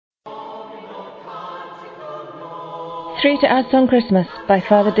3 to Us on Christmas by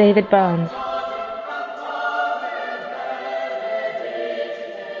Father David Barnes.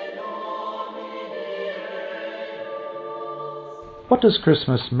 What does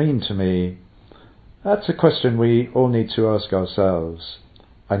Christmas mean to me? That's a question we all need to ask ourselves.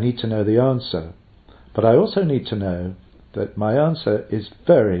 I need to know the answer, but I also need to know that my answer is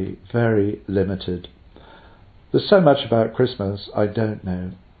very, very limited. There's so much about Christmas I don't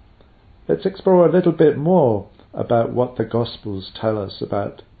know. Let's explore a little bit more about what the Gospels tell us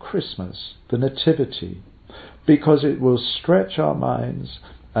about Christmas, the Nativity, because it will stretch our minds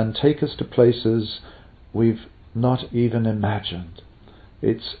and take us to places we've not even imagined.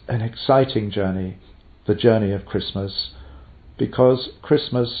 It's an exciting journey, the journey of Christmas, because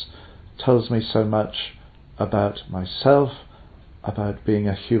Christmas tells me so much about myself, about being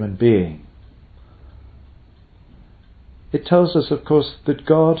a human being. It tells us, of course, that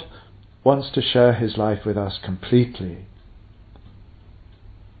God wants to share his life with us completely.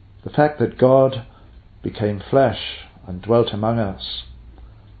 The fact that God became flesh and dwelt among us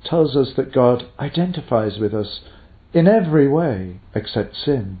tells us that God identifies with us in every way except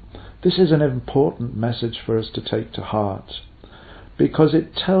sin. This is an important message for us to take to heart, because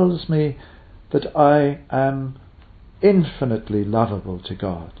it tells me that I am infinitely lovable to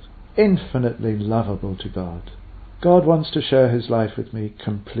God. Infinitely lovable to God. God wants to share his life with me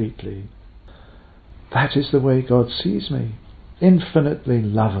completely. That is the way God sees me. Infinitely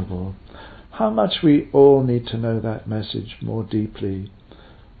lovable. How much we all need to know that message more deeply.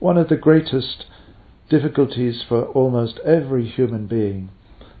 One of the greatest difficulties for almost every human being,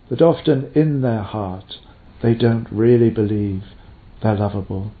 that often in their heart they don't really believe they're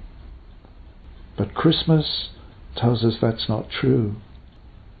lovable. But Christmas tells us that's not true.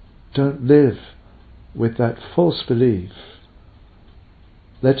 Don't live with that false belief.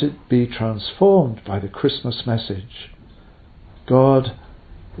 Let it be transformed by the Christmas message. God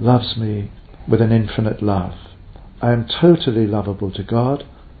loves me with an infinite love. I am totally lovable to God,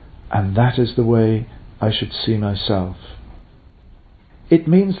 and that is the way I should see myself. It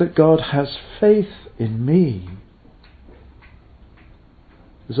means that God has faith in me.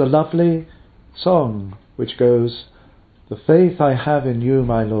 There's a lovely song which goes, "The faith I have in you,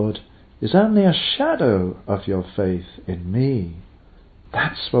 my Lord, is only a shadow of your faith in me."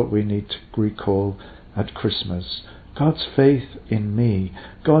 That's what we need to recall at Christmas. God's faith in me,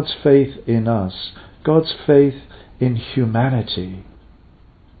 God's faith in us, God's faith in humanity.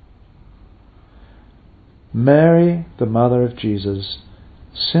 Mary, the mother of Jesus,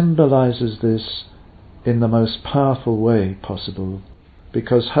 symbolizes this in the most powerful way possible,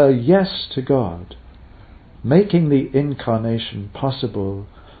 because her yes to God, making the incarnation possible,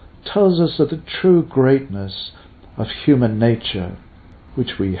 tells us of the true greatness of human nature,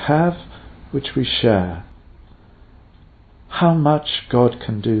 which we have, which we share. How much God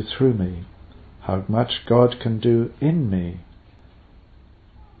can do through me, how much God can do in me.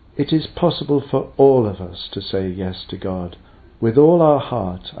 It is possible for all of us to say yes to God with all our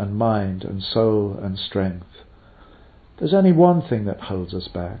heart and mind and soul and strength. There's only one thing that holds us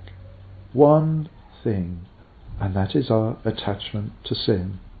back. One thing, and that is our attachment to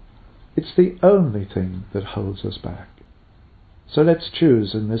sin. It's the only thing that holds us back. So let's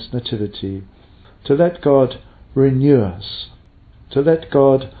choose in this nativity to let God renew us, to let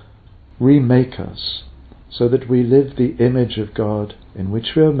God remake us, so that we live the image of God in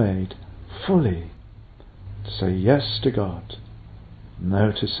which we are made fully. To say yes to God,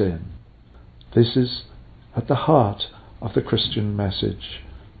 no to sin. This is at the heart of the Christian message.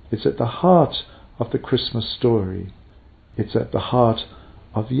 It's at the heart of the Christmas story. It's at the heart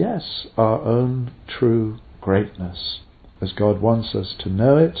of, yes, our own true greatness, as God wants us to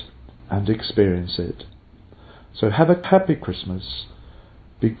know it and experience it. So have a happy Christmas.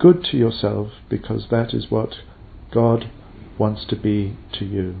 Be good to yourself, because that is what God wants to be to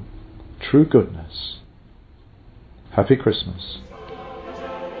you. True goodness. Happy Christmas.